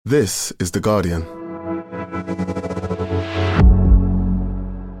This is The Guardian.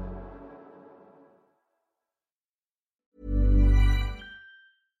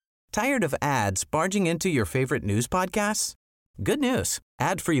 Tired of ads barging into your favorite news podcasts? Good news.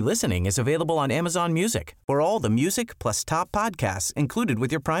 Ad-free listening is available on Amazon Music for all the music plus top podcasts included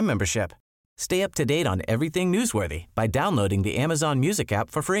with your Prime membership. Stay up to date on everything newsworthy by downloading the Amazon Music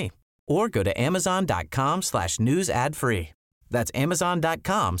app for free or go to amazon.com/news ad free. That's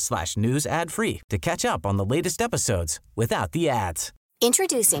amazon.com/news ad free to catch up on the latest episodes without the ads.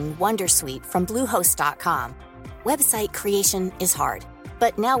 Introducing Wondersuite from Bluehost.com. Website creation is hard,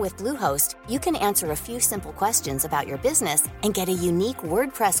 but now with Bluehost, you can answer a few simple questions about your business and get a unique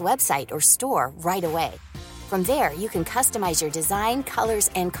WordPress website or store right away. From there, you can customize your design, colors,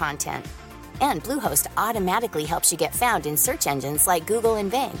 and content. And Bluehost automatically helps you get found in search engines like Google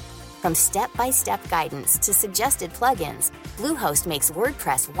and Bing. From step-by-step guidance to suggested plugins, Bluehost makes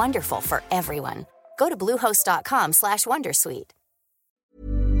WordPress wonderful for everyone. Go to bluehost.com/wondersuite.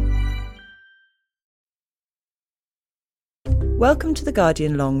 Welcome to The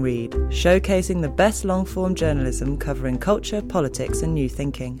Guardian Long Read, showcasing the best long-form journalism covering culture, politics and new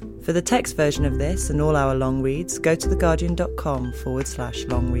thinking. For the text version of this and all our long reads, go to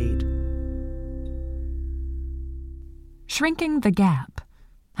theguardian.com/long read. Shrinking the Gap: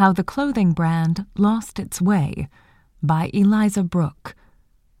 How the Clothing Brand Lost Its Way by Eliza Brooke.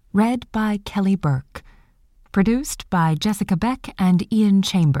 Read by Kelly Burke. Produced by Jessica Beck and Ian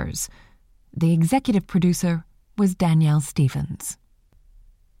Chambers. The executive producer was Danielle Stevens.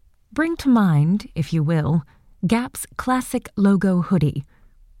 Bring to mind, if you will, Gap's classic logo hoodie.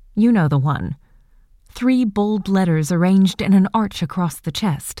 You know the one. 3 bold letters arranged in an arch across the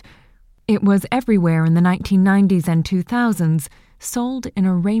chest. It was everywhere in the 1990s and 2000s, sold in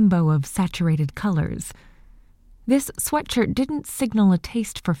a rainbow of saturated colors. This sweatshirt didn't signal a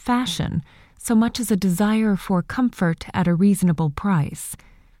taste for fashion so much as a desire for comfort at a reasonable price.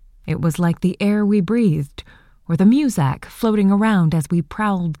 It was like the air we breathed, or the muzak floating around as we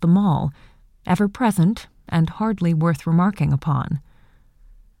prowled the mall, ever present and hardly worth remarking upon.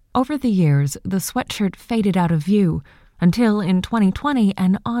 Over the years, the sweatshirt faded out of view until in 2020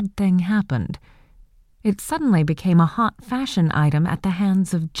 an odd thing happened. It suddenly became a hot fashion item at the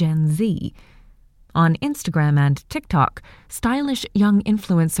hands of Gen Z. On Instagram and TikTok, stylish young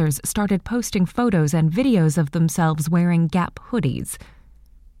influencers started posting photos and videos of themselves wearing Gap hoodies.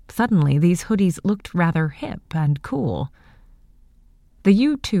 Suddenly, these hoodies looked rather hip and cool. The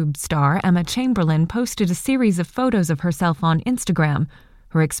YouTube star Emma Chamberlain posted a series of photos of herself on Instagram,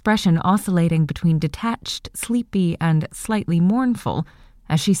 her expression oscillating between detached, sleepy, and slightly mournful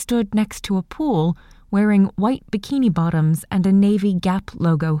as she stood next to a pool wearing white bikini bottoms and a navy Gap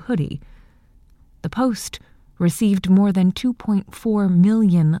logo hoodie. The post received more than 2.4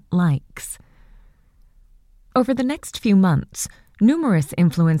 million likes. Over the next few months, numerous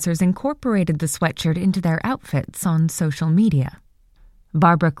influencers incorporated the sweatshirt into their outfits on social media.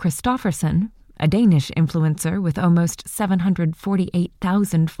 Barbara Christofferson, a Danish influencer with almost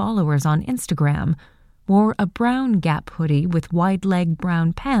 748,000 followers on Instagram, wore a brown Gap hoodie with wide-leg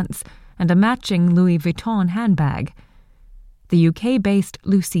brown pants and a matching Louis Vuitton handbag. The UK-based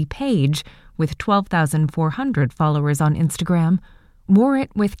Lucy Page, with 12,400 followers on Instagram, wore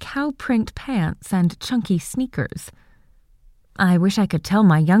it with cow print pants and chunky sneakers. "I wish I could tell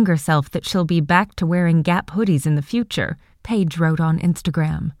my younger self that she'll be back to wearing Gap hoodies in the future," Page wrote on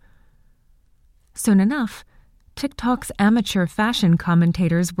Instagram. Soon enough, TikTok's amateur fashion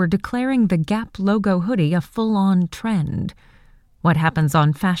commentators were declaring the Gap logo hoodie a full-on trend. What happens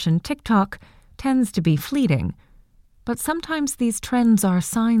on fashion TikTok tends to be fleeting, but sometimes these trends are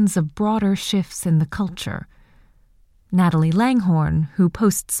signs of broader shifts in the culture. Natalie Langhorne, who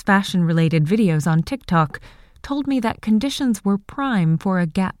posts fashion-related videos on TikTok, told me that conditions were prime for a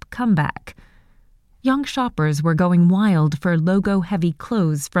Gap comeback. Young shoppers were going wild for logo-heavy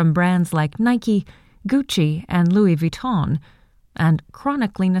clothes from brands like Nike, Gucci, and Louis Vuitton, and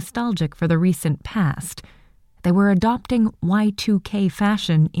chronically nostalgic for the recent past. They were adopting Y2K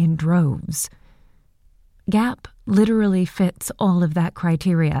fashion in droves. Gap literally fits all of that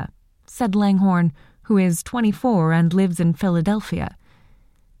criteria, said Langhorne, who is 24 and lives in Philadelphia.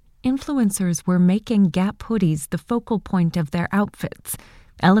 Influencers were making Gap hoodies the focal point of their outfits,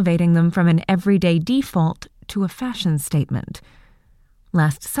 elevating them from an everyday default to a fashion statement.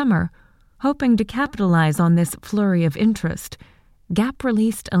 Last summer, hoping to capitalize on this flurry of interest, Gap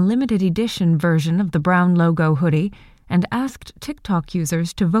released a limited edition version of the brown logo hoodie and asked TikTok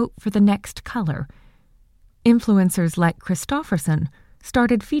users to vote for the next color. Influencers like Christofferson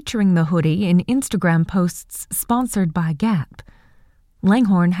started featuring the hoodie in Instagram posts sponsored by Gap.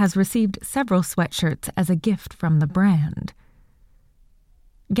 Langhorne has received several sweatshirts as a gift from the brand.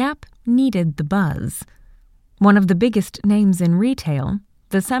 Gap needed the buzz. One of the biggest names in retail,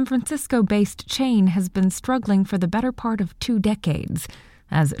 the San Francisco-based chain has been struggling for the better part of 2 decades,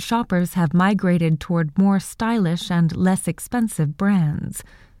 as shoppers have migrated toward more stylish and less expensive brands.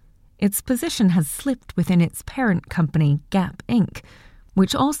 Its position has slipped within its parent company, Gap Inc.,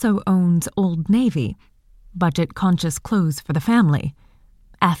 which also owns Old Navy, budget-conscious clothes for the family,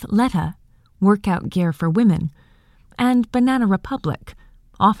 Athleta, workout gear for women, and Banana Republic,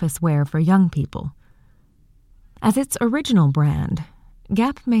 office wear for young people. As its original brand,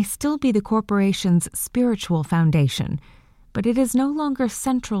 Gap may still be the corporation's spiritual foundation, but it is no longer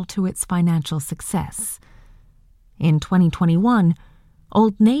central to its financial success. In 2021,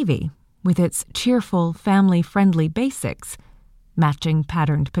 Old Navy, with its cheerful, family-friendly basics, matching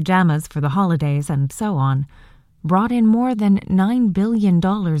patterned pajamas for the holidays and so on, brought in more than $9 billion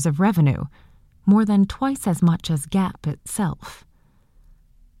of revenue, more than twice as much as Gap itself.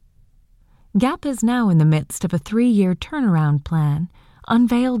 Gap is now in the midst of a 3-year turnaround plan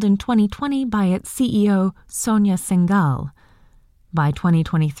unveiled in 2020 by its CEO, Sonia Syngal. By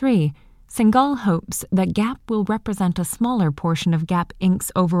 2023, Syngal hopes that Gap will represent a smaller portion of Gap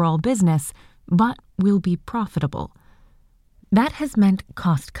Inc.'s overall business, but will be profitable. That has meant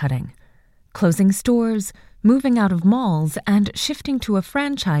cost-cutting, closing stores, moving out of malls, and shifting to a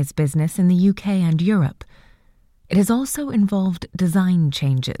franchise business in the UK and Europe. It has also involved design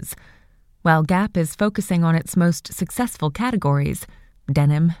changes. While Gap is focusing on its most successful categories,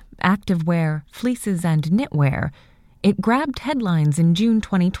 denim, activewear, fleeces, and knitwear, it grabbed headlines in June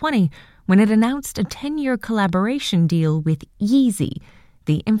 2020 when it announced a 10-year collaboration deal with Yeezy,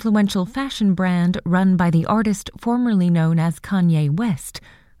 the influential fashion brand run by the artist formerly known as Kanye West,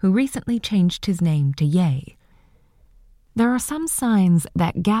 who recently changed his name to Ye. There are some signs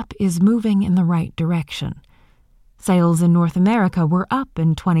that Gap is moving in the right direction. Sales in North America were up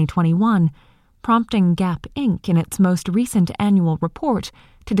in 2021, prompting Gap Inc. in its most recent annual report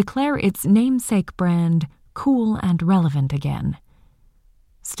to declare its namesake brand cool and relevant again.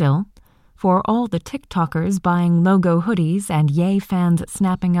 Still, for all the TikTokers buying logo hoodies and Ye fans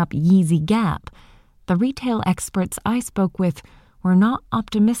snapping up Yeezy Gap, the retail experts I spoke with were not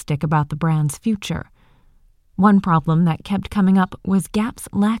optimistic about the brand's future. One problem that kept coming up was Gap's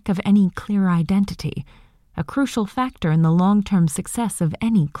lack of any clear identity, a crucial factor in the long-term success of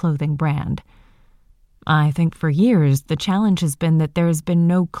any clothing brand. I think for years the challenge has been that there has been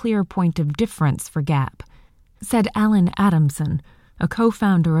no clear point of difference for Gap, said Alan Adamson, a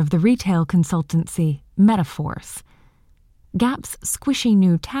co-founder of the retail consultancy Metaforce. Gap's squishy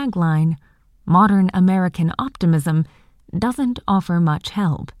new tagline, Modern American Optimism, doesn't offer much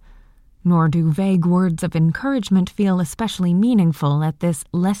help, nor do vague words of encouragement feel especially meaningful at this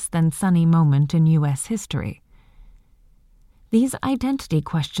less-than-sunny moment in U.S. history. These identity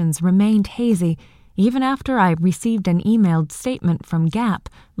questions remained hazy even after I received an emailed statement from Gap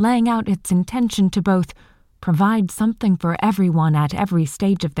laying out its intention to both provide something for everyone at every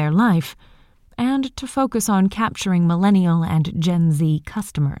stage of their life and to focus on capturing millennial and Gen Z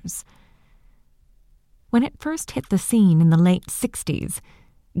customers. When it first hit the scene in the late 60s,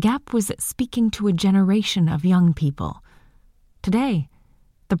 Gap was speaking to a generation of young people. Today,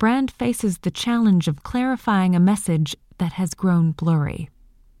 the brand faces the challenge of clarifying a message that has grown blurry.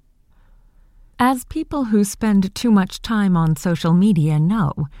 As people who spend too much time on social media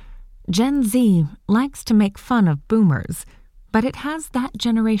know, Gen Z likes to make fun of boomers, but it has that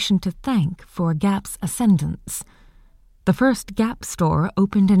generation to thank for Gap's ascendance. The first Gap store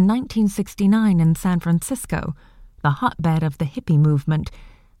opened in 1969 in San Francisco, the hotbed of the hippie movement,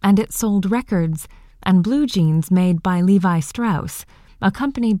 and it sold records and blue jeans made by Levi Strauss, a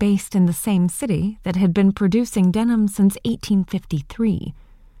company based in the same city that had been producing denim since 1853.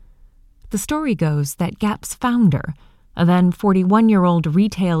 The story goes that Gap's founder, a then 41-year-old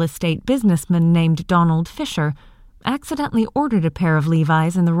retail estate businessman named Donald Fisher, accidentally ordered a pair of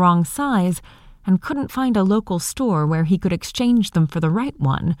Levi's in the wrong size and couldn't find a local store where he could exchange them for the right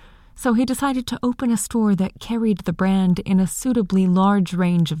one, so he decided to open a store that carried the brand in a suitably large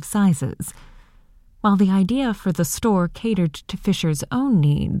range of sizes. While the idea for the store catered to Fisher's own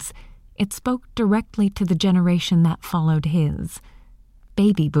needs, it spoke directly to the generation that followed his,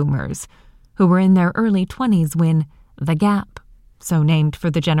 baby boomers, who were in their early 20s when The Gap, so named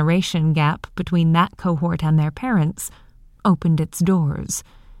for the generation gap between that cohort and their parents, opened its doors.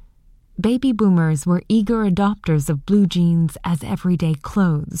 Baby boomers were eager adopters of blue jeans as everyday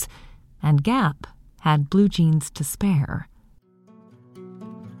clothes, and Gap had blue jeans to spare.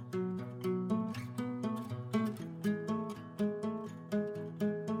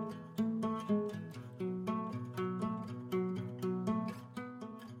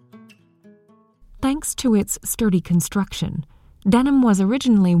 Thanks to its sturdy construction, denim was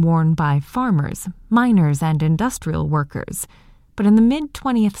originally worn by farmers, miners, and industrial workers, but in the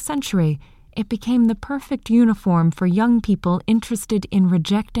mid-20th century, it became the perfect uniform for young people interested in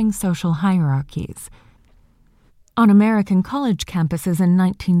rejecting social hierarchies. On American college campuses in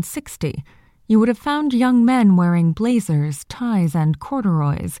 1960, you would have found young men wearing blazers, ties, and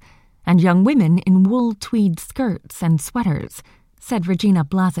corduroys, and young women in wool tweed skirts and sweaters, said Regina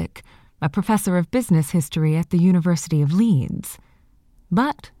Blazic, a professor of business history at the University of Leeds.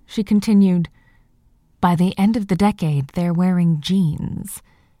 But, she continued, by the end of the decade, they're wearing jeans.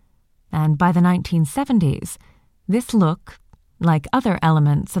 And by the 1970s, this look, like other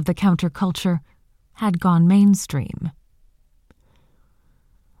elements of the counterculture, had gone mainstream.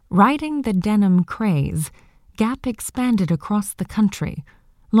 Riding the denim craze, Gap expanded across the country,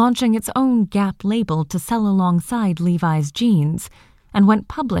 launching its own Gap label to sell alongside Levi's jeans, and went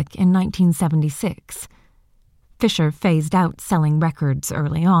public in 1976. Fisher phased out selling records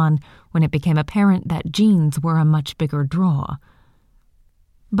early on, when it became apparent that jeans were a much bigger draw.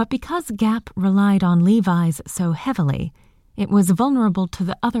 But because Gap relied on Levi's so heavily, it was vulnerable to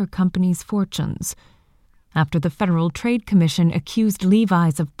the other company's fortunes. After the Federal Trade Commission accused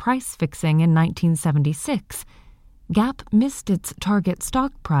Levi's of price fixing in 1976, Gap missed its target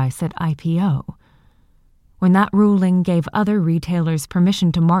stock price at IPO. When that ruling gave other retailers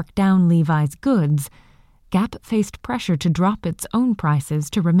permission to mark down Levi's goods, Gap faced pressure to drop its own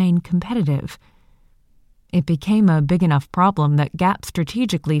prices to remain competitive. It became a big enough problem that Gap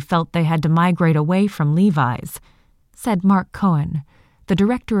strategically felt they had to migrate away from Levi's, said Mark Cohen, the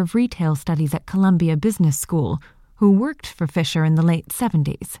director of retail studies at Columbia Business School, who worked for Fisher in the late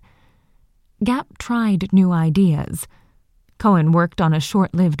 70s. Gap tried new ideas. Cohen worked on a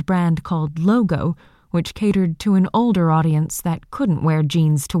short-lived brand called Logo, which catered to an older audience that couldn't wear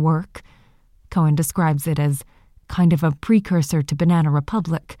jeans to work. Cohen describes it as kind of a precursor to Banana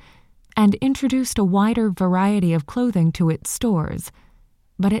Republic, and introduced a wider variety of clothing to its stores,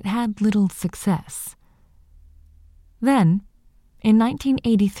 but it had little success. Then, in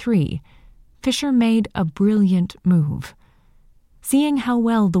 1983, Fisher made a brilliant move. Seeing how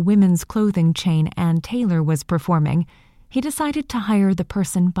well the women's clothing chain Ann Taylor was performing, he decided to hire the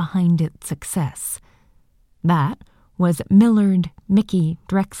person behind its success. That was Millard Mickey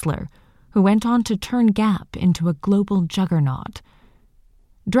Drexler, who went on to turn Gap into a global juggernaut.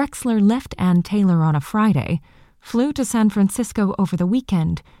 Drexler left Ann Taylor on a Friday, flew to San Francisco over the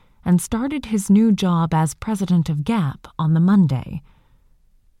weekend, and started his new job as president of Gap on the Monday.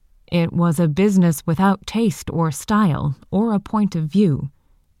 It was a business without taste or style or a point of view,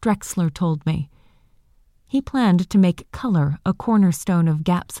 Drexler told me. He planned to make color a cornerstone of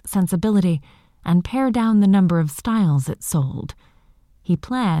Gap's sensibility and pare down the number of styles it sold. He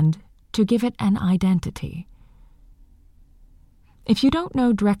planned to give it an identity. If you don't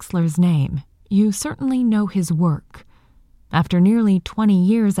know Drexler's name, you certainly know his work. After nearly 20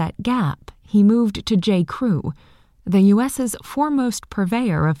 years at Gap, he moved to J. Crew, the U.S.'s foremost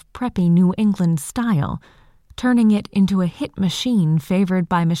purveyor of preppy New England style, turning it into a hit machine favored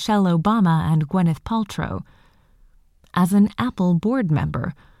by Michelle Obama and Gwyneth Paltrow. As an Apple board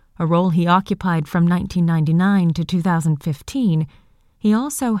member, a role he occupied from 1999 to 2015, he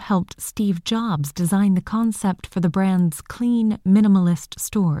also helped Steve Jobs design the concept for the brand's clean, minimalist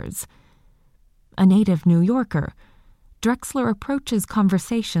stores. A native New Yorker, Drexler approaches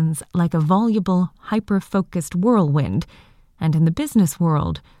conversations like a voluble, hyper-focused whirlwind, and in the business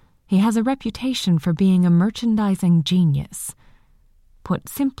world, he has a reputation for being a merchandising genius. Put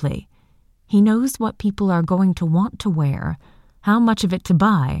simply, he knows what people are going to want to wear, how much of it to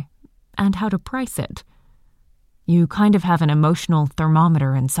buy, and how to price it. You kind of have an emotional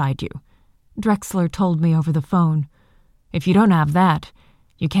thermometer inside you, Drexler told me over the phone. If you don't have that,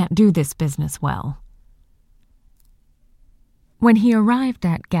 you can't do this business well. When he arrived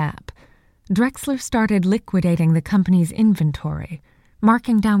at Gap, Drexler started liquidating the company's inventory,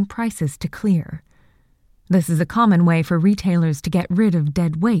 marking down prices to clear. This is a common way for retailers to get rid of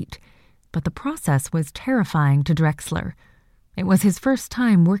dead weight, but the process was terrifying to Drexler. It was his first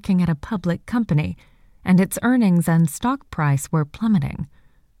time working at a public company, and its earnings and stock price were plummeting.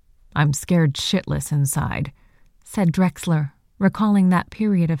 "I'm scared shitless inside," said Drexler, recalling that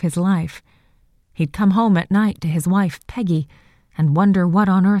period of his life. He'd come home at night to his wife, Peggy, and wonder what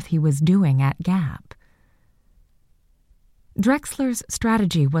on earth he was doing at Gap. Drexler's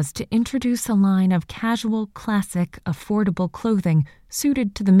strategy was to introduce a line of casual, classic, affordable clothing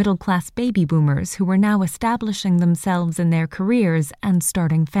suited to the middle-class baby boomers who were now establishing themselves in their careers and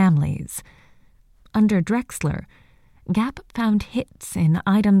starting families. Under Drexler, Gap found hits in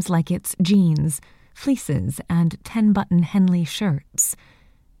items like its jeans, fleeces, and 10-button Henley shirts.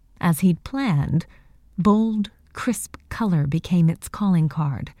 As he'd planned, bold, crisp color became its calling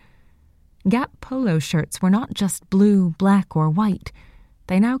card. Gap polo shirts were not just blue, black, or white.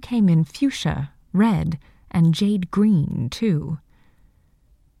 They now came in fuchsia, red, and jade green, too.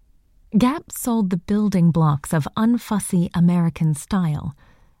 Gap sold the building blocks of unfussy American style,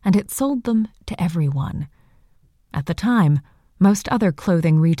 and it sold them to everyone. At the time, most other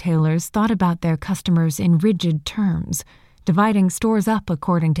clothing retailers thought about their customers in rigid terms, dividing stores up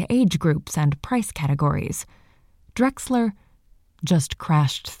according to age groups and price categories. Drexler just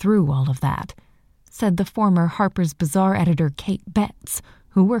crashed through all of that, said the former Harper's Bazaar editor Kate Betts,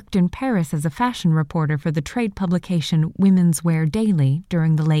 who worked in Paris as a fashion reporter for the trade publication Women's Wear Daily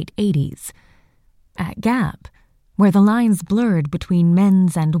during the late 80s. At Gap, where the lines blurred between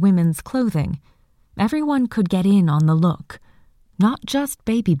men's and women's clothing, everyone could get in on the look, not just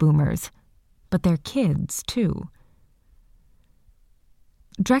baby boomers, but their kids, too.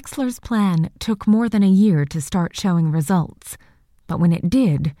 Drexler's plan took more than a year to start showing results, but when it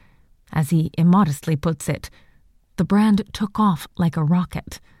did, as he immodestly puts it, the brand took off like a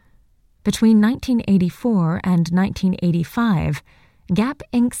rocket. Between 1984 and 1985, Gap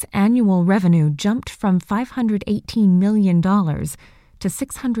Inc.'s annual revenue jumped from $518 million to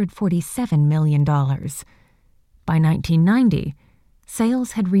 $647 million. By 1990,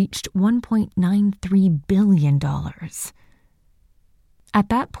 sales had reached $1.93 billion. At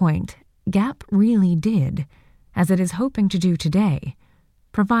that point, Gap really did, as it is hoping to do today,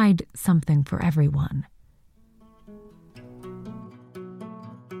 provide something for everyone.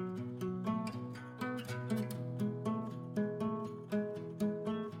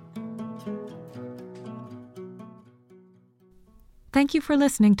 Thank you for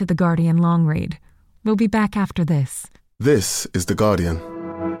listening to The Guardian Long Read. We'll be back after this. This is The Guardian.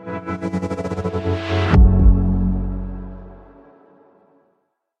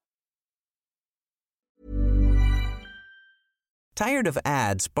 Tired of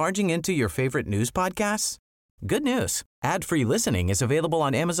ads barging into your favorite news podcasts? Good news. Ad-free listening is available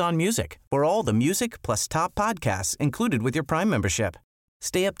on Amazon Music for all the music plus top podcasts included with your Prime membership.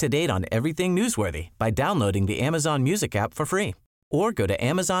 Stay up to date on everything newsworthy by downloading the Amazon Music app for free or go to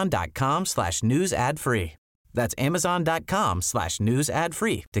amazon.com/news ad free. That's amazon.com/news ad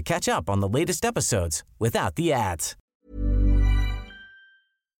free to catch up on the latest episodes without the ads.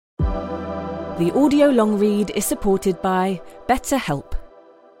 The audio long read is supported by BetterHelp.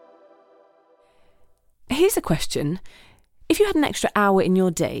 Here's a question. If you had an extra hour in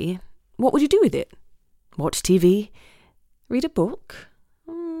your day, what would you do with it? Watch TV? Read a book?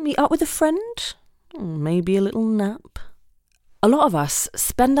 Meet up with a friend? Maybe a little nap? A lot of us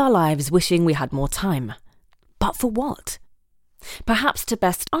spend our lives wishing we had more time. But for what? Perhaps to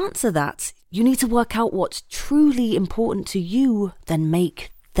best answer that, you need to work out what's truly important to you, then make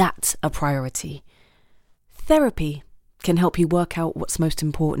that a priority. Therapy can help you work out what's most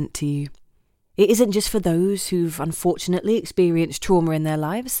important to you. It isn't just for those who've unfortunately experienced trauma in their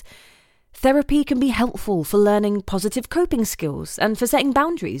lives. Therapy can be helpful for learning positive coping skills and for setting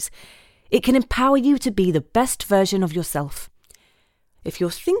boundaries. It can empower you to be the best version of yourself. If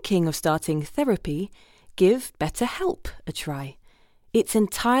you're thinking of starting therapy, give BetterHelp a try. It's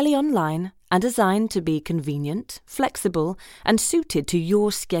entirely online and designed to be convenient, flexible, and suited to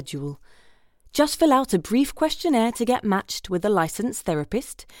your schedule. Just fill out a brief questionnaire to get matched with a licensed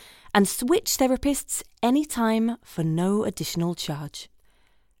therapist and switch therapists anytime for no additional charge.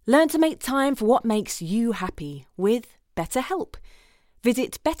 Learn to make time for what makes you happy with BetterHelp.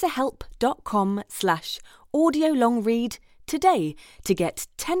 Visit betterhelp.com/audiolongread today to get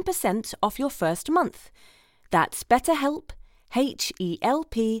 10% off your first month. That's BetterHelp,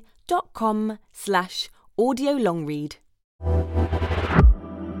 HELP.com/audiolongread.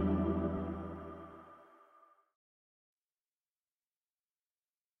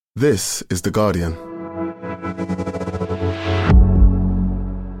 This is The Guardian.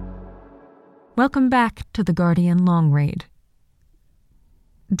 Welcome back to The Guardian Long Read.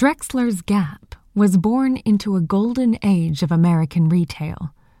 Drexler's Gap was born into a golden age of American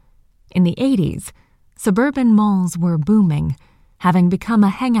retail. In the 80s, suburban malls were booming, having become a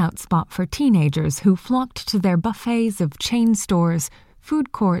hangout spot for teenagers who flocked to their buffets of chain stores,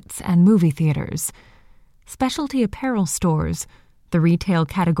 food courts, and movie theaters. Specialty apparel stores, the retail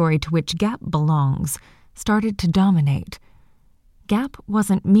category to which Gap belongs, started to dominate. Gap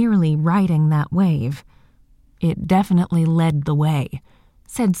wasn't merely riding that wave. It definitely led the way,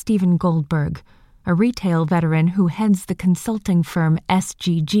 said Stephen Goldberg, a retail veteran who heads the consulting firm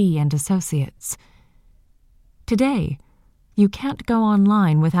SGG & Associates. Today, you can't go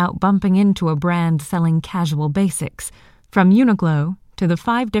online without bumping into a brand selling casual basics, from Uniqlo to the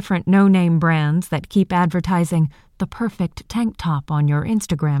 5 different no-name brands that keep advertising the perfect tank top on your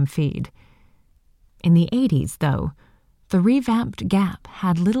Instagram feed. In the 80s, though, the revamped Gap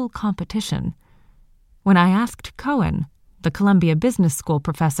had little competition. When I asked Cohen, the Columbia Business School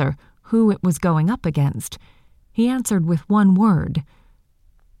professor, who it was going up against, he answered with one word: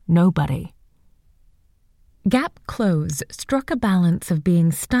 nobody. Gap clothes struck a balance of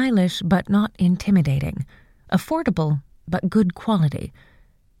being stylish but not intimidating, affordable but good quality.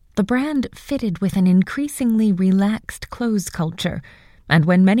 The brand fitted with an increasingly relaxed clothes culture, and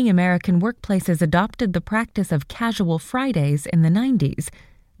when many American workplaces adopted the practice of casual Fridays in the 90s,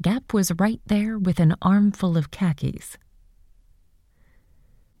 Gap was right there with an armful of khakis.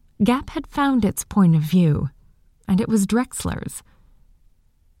 Gap had found its point of view, and it was Drexler's.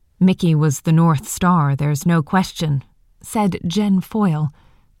 "Mickey was the North Star, there's no question," said Jen Foyle,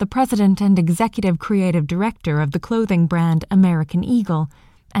 the president and executive creative director of the clothing brand American Eagle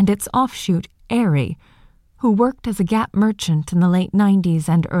and its offshoot Aerie, who worked as a Gap merchant in the late 90s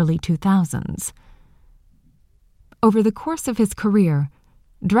and early 2000s. Over the course of his career,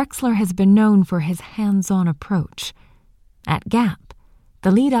 Drexler has been known for his hands-on approach. At Gap, the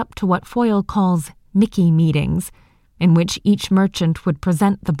lead-up to what Foyle calls Mickey meetings, in which each merchant would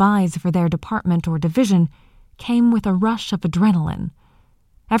present the buys for their department or division, came with a rush of adrenaline.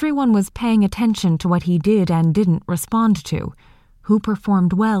 Everyone was paying attention to what he did and didn't respond to, who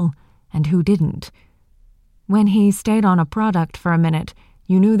performed well and who didn't. When he stayed on a product for a minute,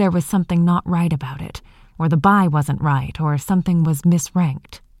 you knew there was something not right about it, or the buy wasn't right, or something was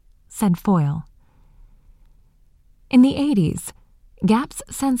misranked, said Foyle. In the 80s, Gap's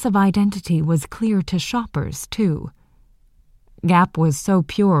sense of identity was clear to shoppers, too. Gap was so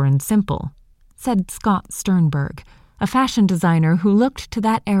pure and simple, said Scott Sternberg, a fashion designer who looked to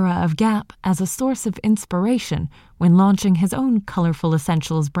that era of Gap as a source of inspiration when launching his own colorful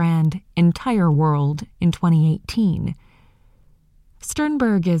essentials brand, Entire World, in 2018.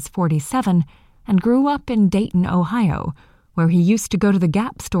 Sternberg is 47 and grew up in Dayton, Ohio, where he used to go to the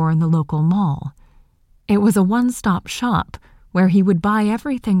Gap store in the local mall. It was a one-stop shop where he would buy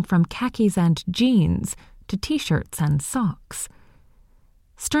everything from khakis and jeans to T-shirts and socks.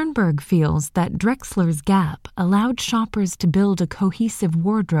 Sternberg feels that Drexler's Gap allowed shoppers to build a cohesive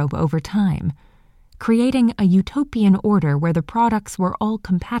wardrobe over time, creating a utopian order where the products were all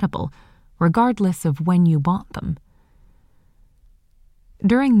compatible, regardless of when you bought them.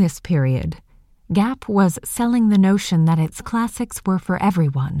 During this period, Gap was selling the notion that its classics were for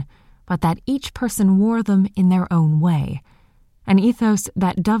everyone, but that each person wore them in their own way, an ethos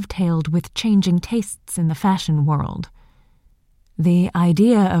that dovetailed with changing tastes in the fashion world. The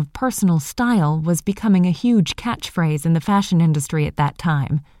idea of personal style was becoming a huge catchphrase in the fashion industry at that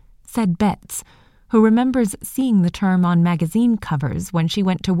time, said Betts, who remembers seeing the term on magazine covers when she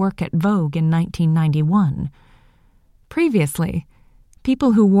went to work at Vogue in 1991. Previously,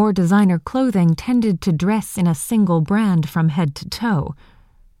 people who wore designer clothing tended to dress in a single brand from head to toe,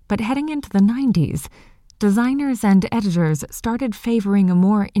 but heading into the 90s, designers and editors started favoring a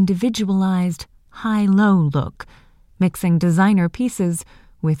more individualized, high-low look, mixing designer pieces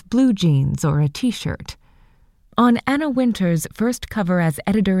with blue jeans or a T-shirt. On Anna Wintour's first cover as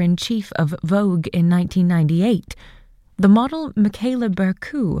editor-in-chief of Vogue in 1998, the model Michaela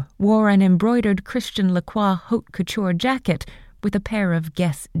Bercou wore an embroidered Christian Lacroix haute couture jacket with a pair of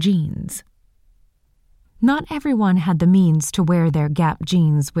Guess jeans. Not everyone had the means to wear their Gap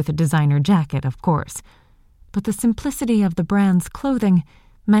jeans with a designer jacket, of course, but the simplicity of the brand's clothing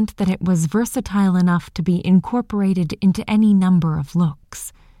meant that it was versatile enough to be incorporated into any number of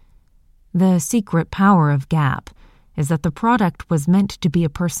looks. The secret power of Gap is that the product was meant to be a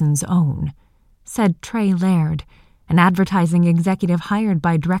person's own, said Trey Laird, an advertising executive hired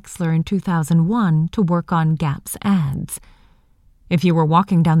by Drexler in 2001 to work on Gap's ads. If you were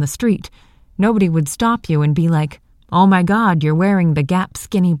walking down the street, nobody would stop you and be like, "Oh my God, you're wearing the Gap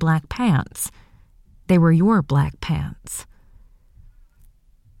skinny black pants." They were your black pants.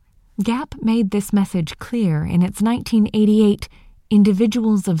 Gap made this message clear in its 1988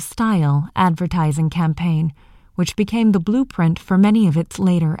 Individuals of Style advertising campaign, which became the blueprint for many of its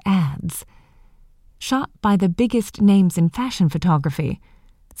later ads. Shot by the biggest names in fashion photography,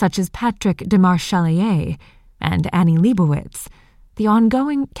 such as Patrick Demarchelier and Annie Leibovitz, the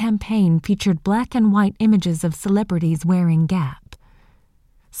ongoing campaign featured black and white images of celebrities wearing Gap.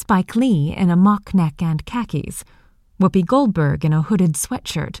 Spike Lee in a mock neck and khakis, Whoopi Goldberg in a hooded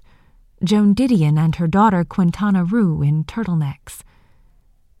sweatshirt, Joan Didion and her daughter Quintana Roo in turtlenecks.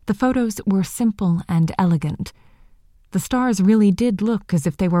 The photos were simple and elegant. the stars really did look as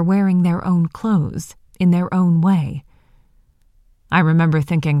if they were wearing their own clothes, in their own way. "I remember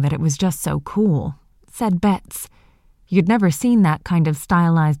thinking that it was just so cool," said Betts. "You'd never seen that kind of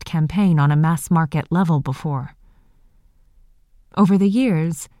stylized campaign on a mass-market level before." Over the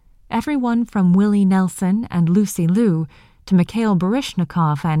years, everyone from Willie Nelson and Lucy Liu to Mikhail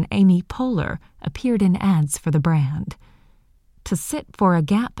Baryshnikov and Amy Poehler appeared in ads for the brand. To sit for a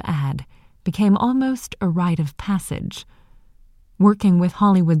Gap ad became almost a rite of passage. Working with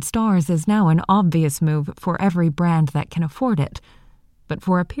Hollywood stars is now an obvious move for every brand that can afford it, but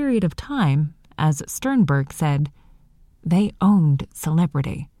for a period of time, as Sternberg said, they owned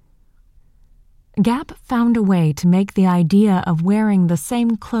celebrity. Gap found a way to make the idea of wearing the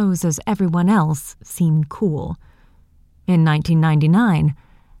same clothes as everyone else seem cool. In 1999,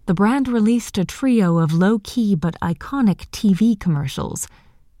 the brand released a trio of low-key but iconic TV commercials.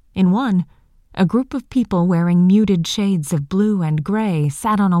 In one, a group of people wearing muted shades of blue and gray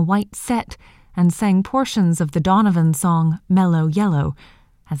sat on a white set and sang portions of the Donovan song Mellow Yellow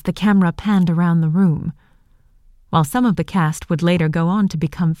as the camera panned around the room. While some of the cast would later go on to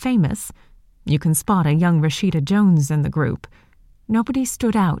become famous, you can spot a young Rashida Jones in the group. Nobody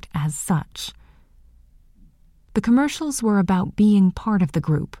stood out as such. The commercials were about being part of the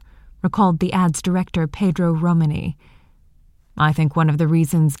group, recalled the ad's director Pedro Romani. "I think one of the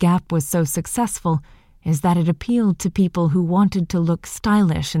reasons Gap was so successful is that it appealed to people who wanted to look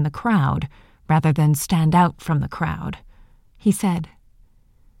stylish in the crowd rather than stand out from the crowd," he said.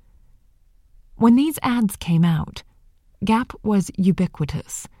 When these ads came out, Gap was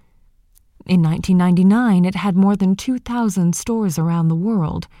ubiquitous. In 1999, it had more than 2,000 stores around the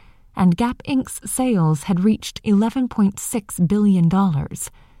world, and Gap Inc.'s sales had reached $11.6 billion.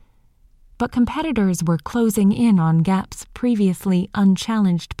 But competitors were closing in on Gap's previously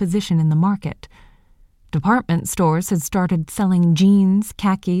unchallenged position in the market. Department stores had started selling jeans,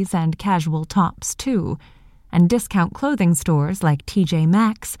 khakis, and casual tops, too, and discount clothing stores like TJ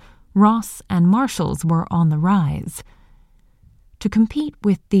Maxx, Ross, and Marshalls were on the rise. To compete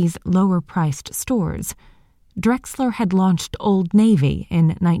with these lower-priced stores, Drexler had launched Old Navy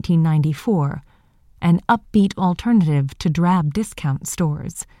in 1994, an upbeat alternative to drab discount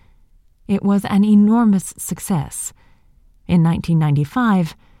stores. It was an enormous success. In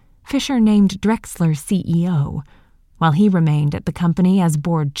 1995, Fisher named Drexler CEO, while he remained at the company as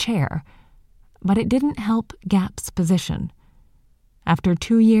board chair, but it didn't help Gap's position. After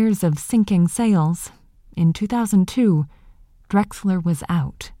 2 years of sinking sales, in 2002, Drexler was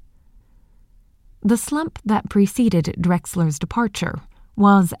out. The slump that preceded Drexler's departure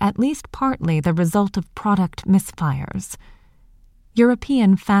was at least partly the result of product misfires.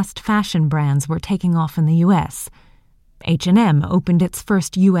 European fast fashion brands were taking off in the U.S. H&M opened its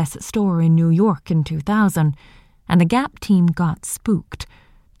first U.S. store in New York in 2000, and the Gap team got spooked,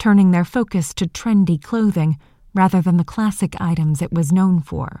 turning their focus to trendy clothing rather than the classic items it was known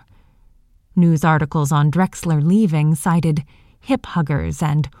for. News articles on Drexler leaving cited hip huggers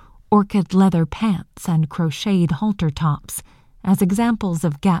and orchid leather pants and crocheted halter tops as examples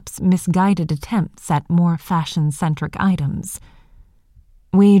of Gap's misguided attempts at more fashion-centric items.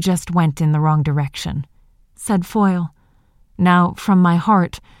 "We just went in the wrong direction," said Foyle. "Now, from my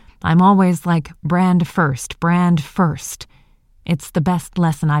heart, I'm always like, brand first, brand first. It's the best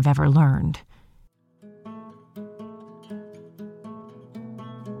lesson I've ever learned."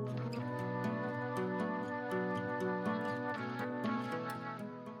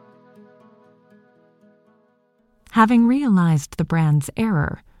 Having realized the brand's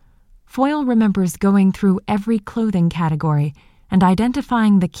error, Foyle remembers going through every clothing category and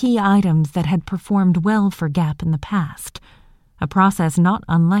identifying the key items that had performed well for Gap in the past, a process not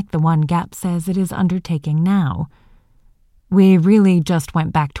unlike the one Gap says it is undertaking now. "We really just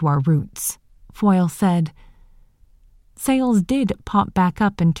went back to our roots," Foyle said. Sales did pop back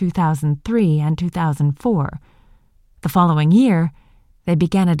up in 2003 and 2004. The following year, they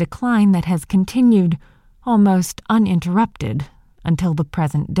began a decline that has continued almost uninterrupted until the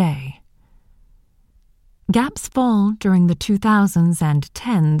present day. Gap's fall during the 2000s and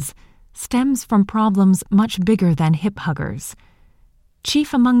 10s stems from problems much bigger than hip huggers.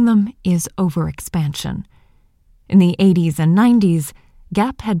 Chief among them is overexpansion. In the 80s and 90s,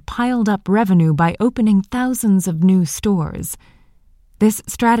 Gap had piled up revenue by opening thousands of new stores. This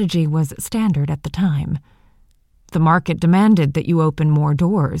strategy was standard at the time. "The market demanded that you open more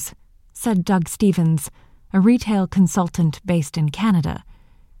doors," said Doug Stevens, a retail consultant based in Canada.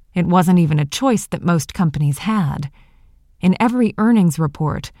 "It wasn't even a choice that most companies had. In every earnings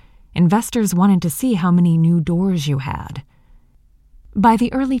report, investors wanted to see how many new doors you had." By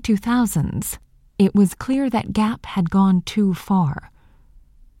the early 2000s, it was clear that Gap had gone too far.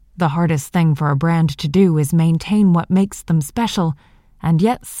 The hardest thing for a brand to do is maintain what makes them special and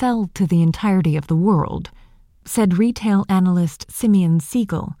yet sell to the entirety of the world, said retail analyst Simeon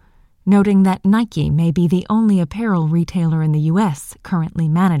Siegel, noting that Nike may be the only apparel retailer in the U.S. currently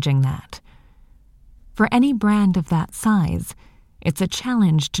managing that. For any brand of that size, it's a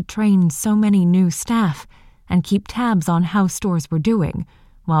challenge to train so many new staff and keep tabs on how stores were doing,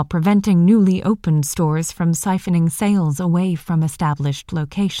 while preventing newly opened stores from siphoning sales away from established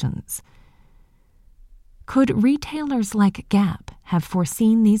locations. Could retailers like Gap have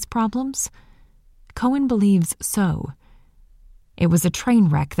foreseen these problems? Cohen believes so. It was a train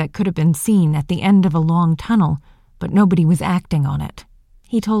wreck that could have been seen at the end of a long tunnel, but nobody was acting on it,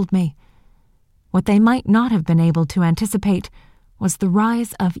 he told me. What they might not have been able to anticipate was the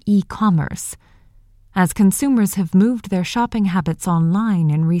rise of e-commerce. As consumers have moved their shopping habits online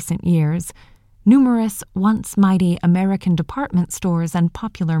in recent years, numerous once mighty American department stores and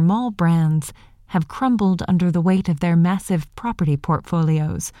popular mall brands have crumbled under the weight of their massive property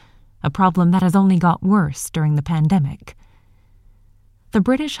portfolios, a problem that has only got worse during the pandemic. The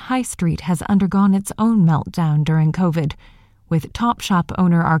British High Street has undergone its own meltdown during COVID, with Topshop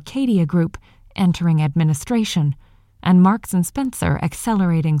owner Arcadia Group entering administration and Marks & Spencer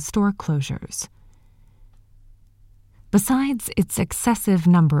accelerating store closures. Besides its excessive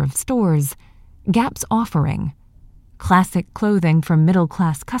number of stores, Gap's offering, classic clothing for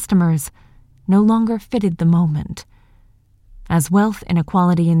middle-class customers, no longer fitted the moment. As wealth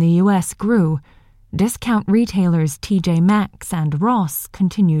inequality in the U.S. grew, discount retailers TJ Maxx and Ross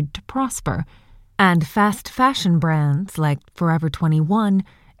continued to prosper, and fast fashion brands like Forever 21,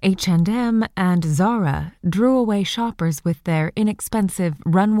 H&M, and Zara drew away shoppers with their inexpensive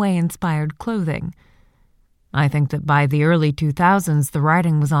runway-inspired clothing. I think that by the early 2000s the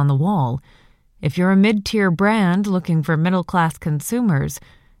writing was on the wall. If you're a mid-tier brand looking for middle-class consumers,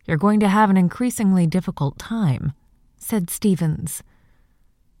 you're going to have an increasingly difficult time, said Stevens.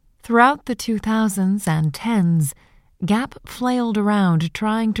 Throughout the 2000s and 10s, Gap flailed around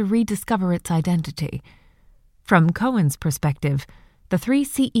trying to rediscover its identity. From Cohen's perspective, the three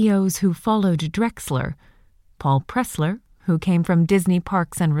CEOs who followed Drexler, Paul Pressler, who came from Disney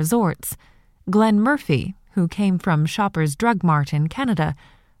Parks and Resorts, Glenn Murphy, who came from Shoppers Drug Mart in Canada,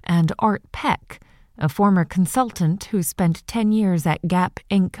 and Art Peck, a former consultant who spent 10 years at Gap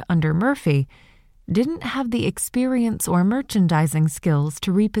Inc. under Murphy, didn't have the experience or merchandising skills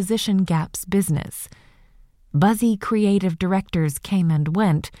to reposition Gap's business. Buzzy creative directors came and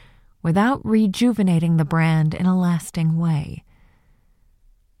went without rejuvenating the brand in a lasting way.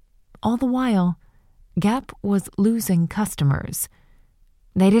 All the while, Gap was losing customers.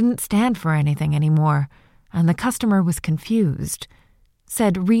 They didn't stand for anything anymore, and the customer was confused,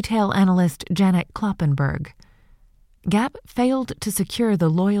 said retail analyst Janet Kloppenberg. Gap failed to secure the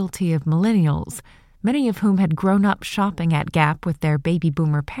loyalty of millennials, many of whom had grown up shopping at Gap with their baby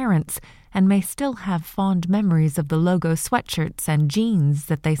boomer parents and may still have fond memories of the logo sweatshirts and jeans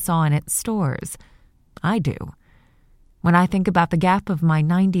that they saw in its stores. I do. When I think about the Gap of my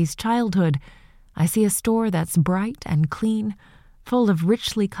 90s childhood, I see a store that's bright and clean, full of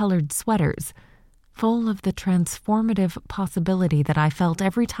richly colored sweaters, full of the transformative possibility that I felt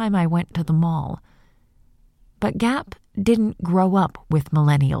every time I went to the mall. But Gap didn't grow up with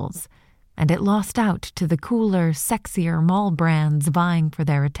millennials, and it lost out to the cooler, sexier mall brands vying for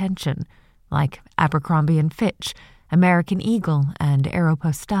their attention, like Abercrombie & Fitch, American Eagle, and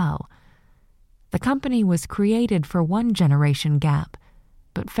Aeropostale. The company was created for one generation Gap,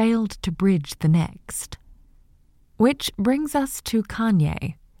 but failed to bridge the next. Which brings us to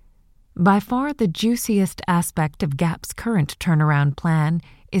Kanye. By far the juiciest aspect of Gap's current turnaround plan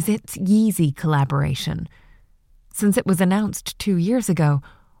is its Yeezy collaboration. Since it was announced 2 years ago,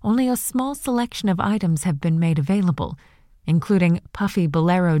 only a small selection of items have been made available, including puffy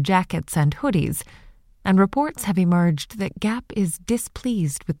bolero jackets and hoodies, and reports have emerged that Gap is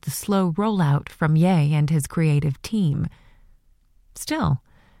displeased with the slow rollout from Ye and his creative team. Still,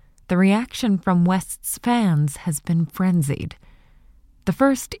 the reaction from West's fans has been frenzied. The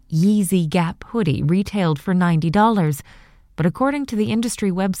first Yeezy Gap hoodie retailed for $90, but according to the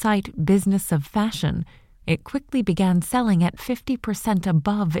industry website Business of Fashion, it quickly began selling at 50%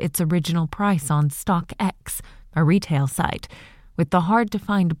 above its original price on StockX, a retail site, with the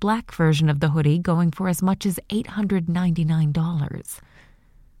hard-to-find black version of the hoodie going for as much as $899.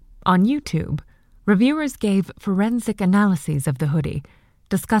 On YouTube, reviewers gave forensic analyses of the hoodie,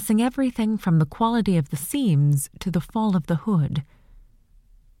 discussing everything from the quality of the seams to the fall of the hood.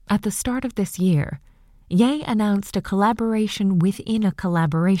 At the start of this year, Ye announced a collaboration within a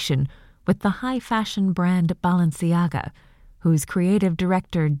collaboration with the high-fashion brand Balenciaga, whose creative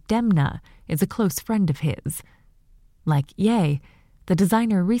director Demna is a close friend of his. Like Ye, the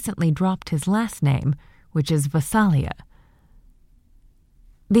designer recently dropped his last name, which is Vassalia.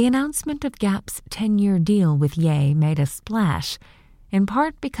 The announcement of Gap's 10-year deal with Ye made a splash, in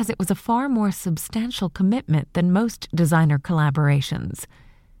part because it was a far more substantial commitment than most designer collaborations.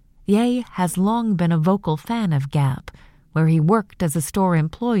 Ye has long been a vocal fan of Gap, where he worked as a store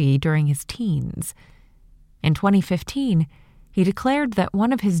employee during his teens. In 2015, he declared that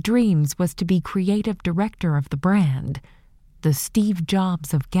one of his dreams was to be creative director of the brand, the Steve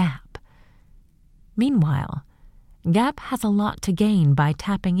Jobs of Gap. Meanwhile, Gap has a lot to gain by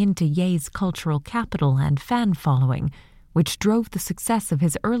tapping into Ye's cultural capital and fan following, which drove the success of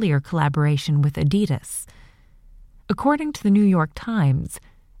his earlier collaboration with Adidas. According to the New York Times,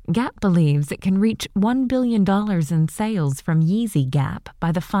 Gap believes it can reach $1 billion in sales from Yeezy Gap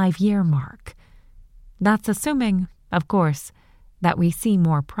by the 5-year mark. That's assuming, of course, that we see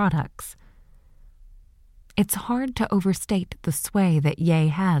more products. It's hard to overstate the sway that Ye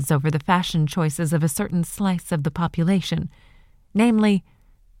has over the fashion choices of a certain slice of the population, namely,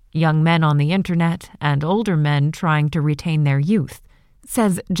 young men on the internet and older men trying to retain their youth,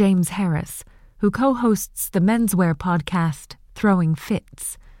 says James Harris, who co-hosts the menswear podcast Throwing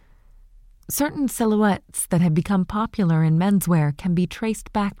Fits. Certain silhouettes that have become popular in menswear can be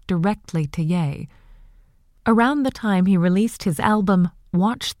traced back directly to Ye. Around the time he released his album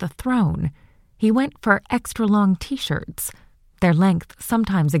Watch the Throne, he went for extra-long t-shirts, their length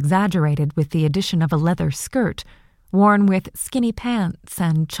sometimes exaggerated with the addition of a leather skirt, worn with skinny pants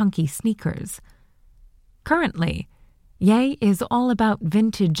and chunky sneakers. Currently, Ye is all about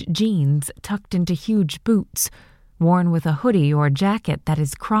vintage jeans tucked into huge boots, worn with a hoodie or jacket that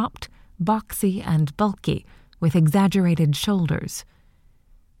is cropped, boxy, and bulky, with exaggerated shoulders.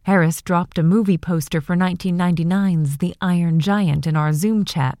 Harris dropped a movie poster for 1999's The Iron Giant in our Zoom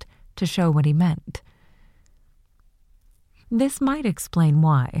chat to show what he meant. This might explain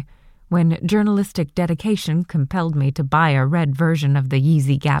why, when journalistic dedication compelled me to buy a red version of the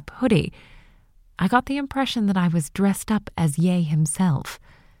Yeezy Gap hoodie, I got the impression that I was dressed up as Ye himself.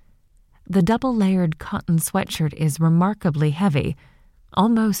 The double-layered cotton sweatshirt is remarkably heavy,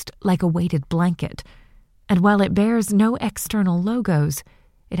 almost like a weighted blanket, and while it bears no external logos,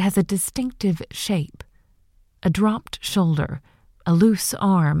 it has a distinctive shape. A dropped shoulder, a loose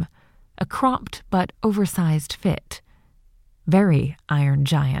arm, a cropped but oversized fit. Very Iron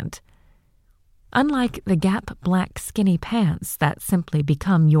Giant. Unlike the Gap black skinny pants that simply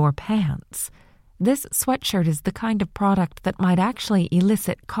become your pants, this sweatshirt is the kind of product that might actually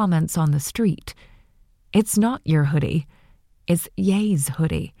elicit comments on the street. It's not your hoodie. It's Ye's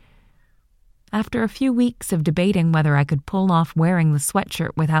hoodie. After a few weeks of debating whether I could pull off wearing the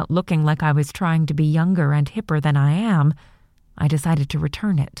sweatshirt without looking like I was trying to be younger and hipper than I am, I decided to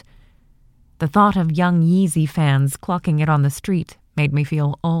return it. The thought of young Yeezy fans clocking it on the street made me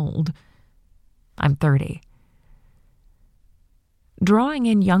feel old. I'm 30. Drawing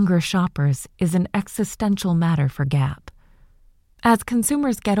in younger shoppers is an existential matter for Gap. As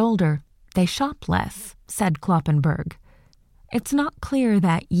consumers get older, they shop less, said Kloppenberg. It's not clear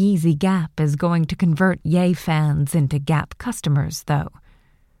that Yeezy Gap is going to convert Ye fans into Gap customers, though.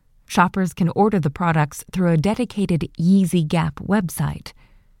 Shoppers can order the products through a dedicated Yeezy Gap website.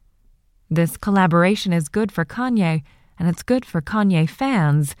 This collaboration is good for Kanye, and it's good for Kanye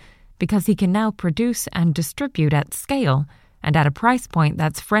fans, because he can now produce and distribute at scale and at a price point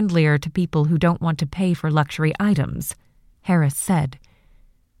that's friendlier to people who don't want to pay for luxury items, Harris said.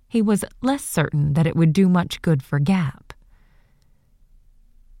 He was less certain that it would do much good for Gap.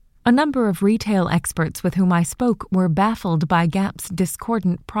 A number of retail experts with whom I spoke were baffled by Gap's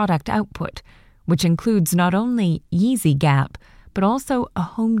discordant product output, which includes not only Yeezy Gap, but also a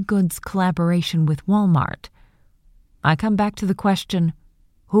home goods collaboration with Walmart. I come back to the question,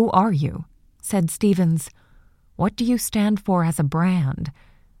 who are you? Said Stevens. What do you stand for as a brand?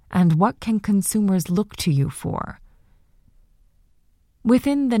 And what can consumers look to you for?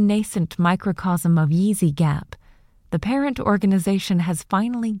 Within the nascent microcosm of Yeezy Gap, the parent organization has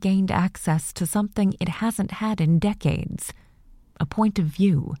finally gained access to something it hasn't had in decades, a point of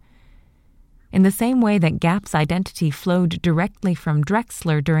view. In the same way that Gap's identity flowed directly from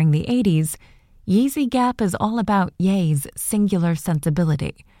Drexler during the 80s, Yeezy Gap is all about Ye's singular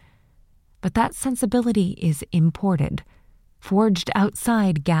sensibility. But that sensibility is imported, forged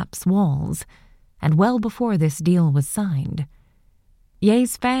outside Gap's walls, and well before this deal was signed.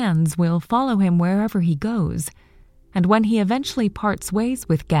 Ye's fans will follow him wherever he goes, and when he eventually parts ways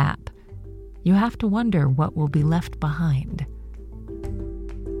with Gap, you have to wonder what will be left behind.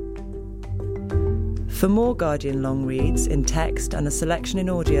 For more Guardian long reads in text and a selection in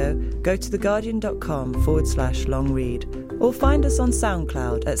audio, go to theguardian.com/long read or find us on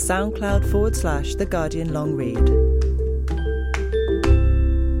SoundCloud at soundcloud/The Guardian Long Read.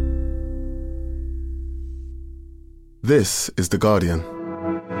 This is The Guardian.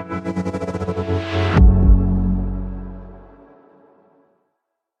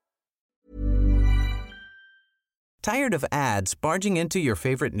 Tired of ads barging into your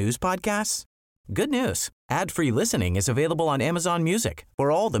favorite news podcasts? Good news. Ad-free listening is available on Amazon Music for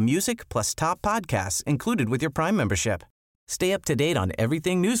all the music plus top podcasts included with your Prime membership. Stay up to date on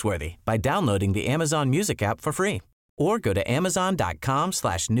everything newsworthy by downloading the Amazon Music app for free or go to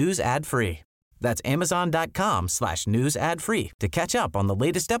amazon.com/news ad free. That's amazon.com/news ad free to catch up on the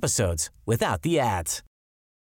latest episodes without the ads.